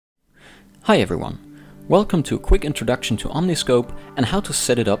Hi everyone, welcome to a quick introduction to OmniScope and how to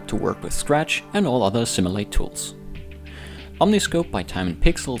set it up to work with Scratch and all other Assimilate tools. OmniScope by Time and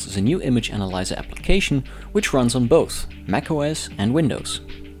Pixels is a new image analyzer application which runs on both macOS and Windows.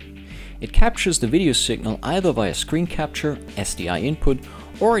 It captures the video signal either via screen capture, SDI input,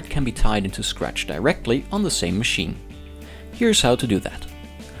 or it can be tied into Scratch directly on the same machine. Here's how to do that.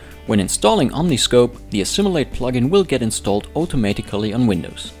 When installing OmniScope, the Assimilate plugin will get installed automatically on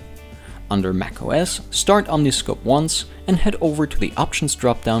Windows. Under macOS, start OmniScope once and head over to the Options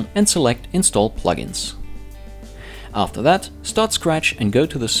dropdown and select Install Plugins. After that, start Scratch and go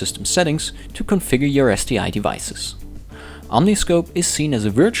to the System Settings to configure your SDI devices. OmniScope is seen as a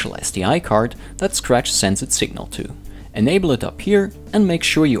virtual SDI card that Scratch sends its signal to. Enable it up here and make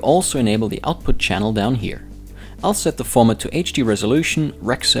sure you also enable the output channel down here. I'll set the format to HD resolution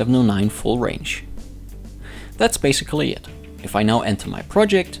Rec 709 full range. That's basically it. If I now enter my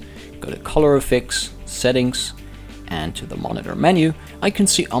project, go to Color Effects, Settings, and to the Monitor menu, I can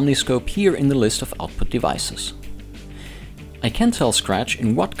see OmniScope here in the list of output devices. I can tell Scratch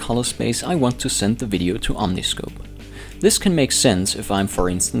in what color space I want to send the video to OmniScope. This can make sense if I'm, for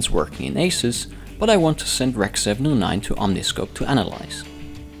instance, working in ACES, but I want to send Rec 709 to OmniScope to analyze.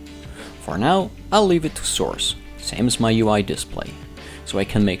 For now, I'll leave it to Source, same as my UI display, so I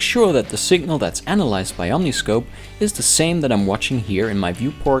can make sure that the signal that's analyzed by OmniScope is the same that I'm watching here in my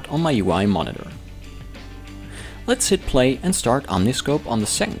viewport on my UI monitor. Let's hit play and start OmniScope on the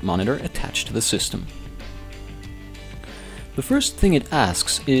second monitor attached to the system. The first thing it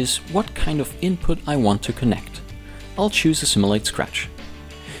asks is what kind of input I want to connect. I'll choose Assimilate Scratch.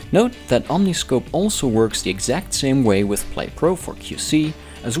 Note that OmniScope also works the exact same way with Play Pro for QC,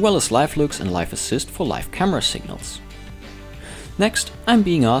 as well as LiveLux and Live Assist for live camera signals. Next, I'm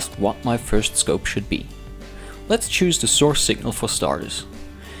being asked what my first scope should be. Let's choose the source signal for starters.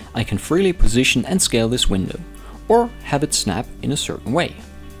 I can freely position and scale this window, or have it snap in a certain way,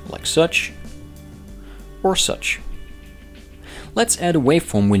 like such, or such. Let's add a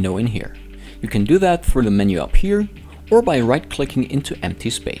waveform window in here. You can do that through the menu up here, or by right-clicking into empty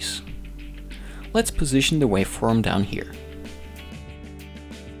space. Let's position the waveform down here.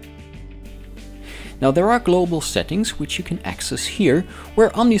 Now there are global settings which you can access here,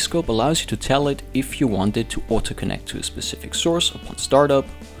 where OmniScope allows you to tell it if you want it to auto-connect to a specific source upon startup.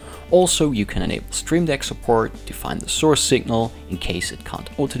 Also, you can enable Stream Deck support, define the source signal in case it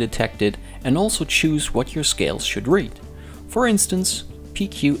can't auto-detect it, and also choose what your scales should read. For instance,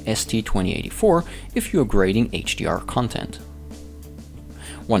 PQ-ST2084 if you're grading HDR content.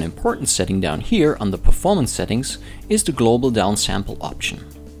 One important setting down here under Performance Settings is the Global Downsample option.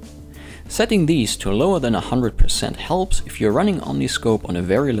 Setting these to lower than 100% helps if you're running OmniScope on a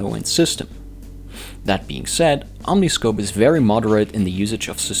very low-end system. That being said, OmniScope is very moderate in the usage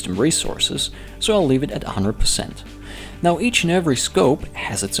of system resources, so I'll leave it at 100%. Now each and every scope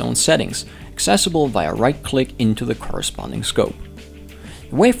has its own settings, accessible via right-click into the corresponding scope.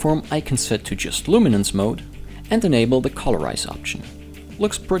 The waveform I can set to just luminance mode and enable the colorize option.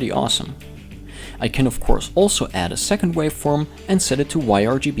 Looks pretty awesome. I can of course also add a second waveform and set it to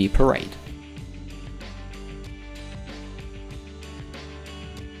YRGB Parade.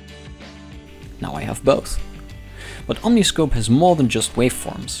 Now I have both. But OmniScope has more than just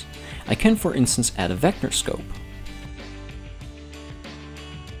waveforms. I can for instance add a vector scope.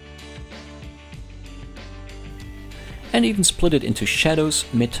 And even split it into shadows,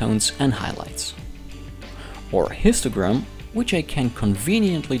 midtones and highlights. Or a histogram, which I can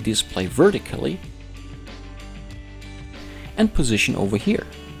conveniently display vertically and position over here.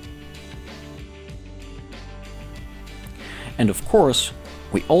 And of course,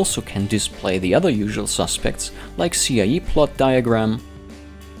 we also can display the other usual suspects like CIE plot diagram,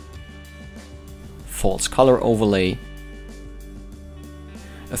 false color overlay,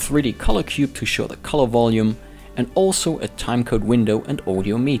 a 3D color cube to show the color volume, and also a timecode window and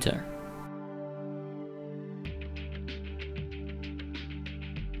audio meter.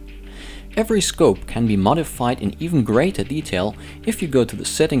 Every scope can be modified in even greater detail if you go to the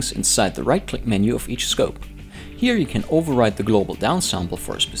settings inside the right-click menu of each scope. Here you can override the global downsample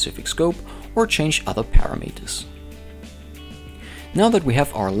for a specific scope or change other parameters. Now that we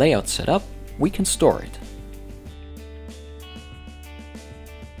have our layout set up, we can store it.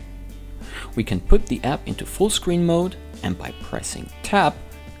 We can put the app into full screen mode and by pressing Tab,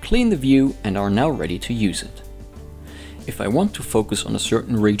 clean the view and are now ready to use it. If I want to focus on a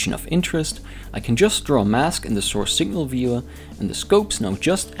certain region of interest, I can just draw a mask in the source signal viewer and the scopes now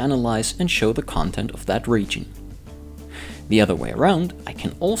just analyze and show the content of that region. The other way around, I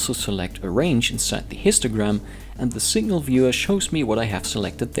can also select a range inside the histogram and the signal viewer shows me what I have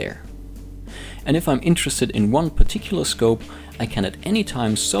selected there. and if I'm interested in one particular scope, I can at any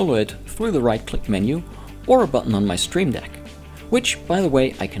time solo it through the right-click menu or a button on my Stream Deck, which, by the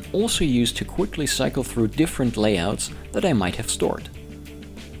way, I can also use to quickly cycle through different layouts that I might have stored.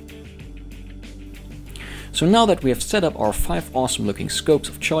 So now that we have set up our 5 awesome looking scopes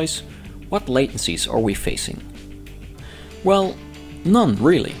of choice, what latencies are we facing? Well, none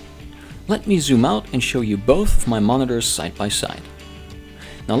really. Let me zoom out and show you both of my monitors side by side.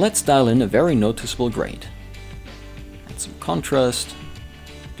 Now let's dial in a very noticeable grade. Add some contrast,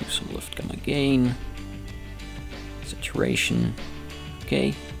 do some lift gamma gain, saturation,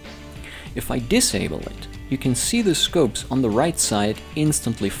 okay. If I disable it, you can see the scopes on the right side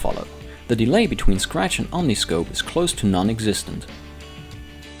instantly follow. The delay between Scratch and OmniScope is close to non-existent.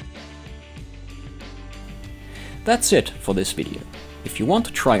 That's it for this video. If you want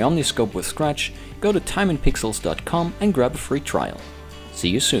to try OmniScope with Scratch, go to timeandpixels.com and grab a free trial. See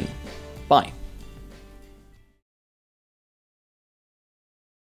you soon. Bye.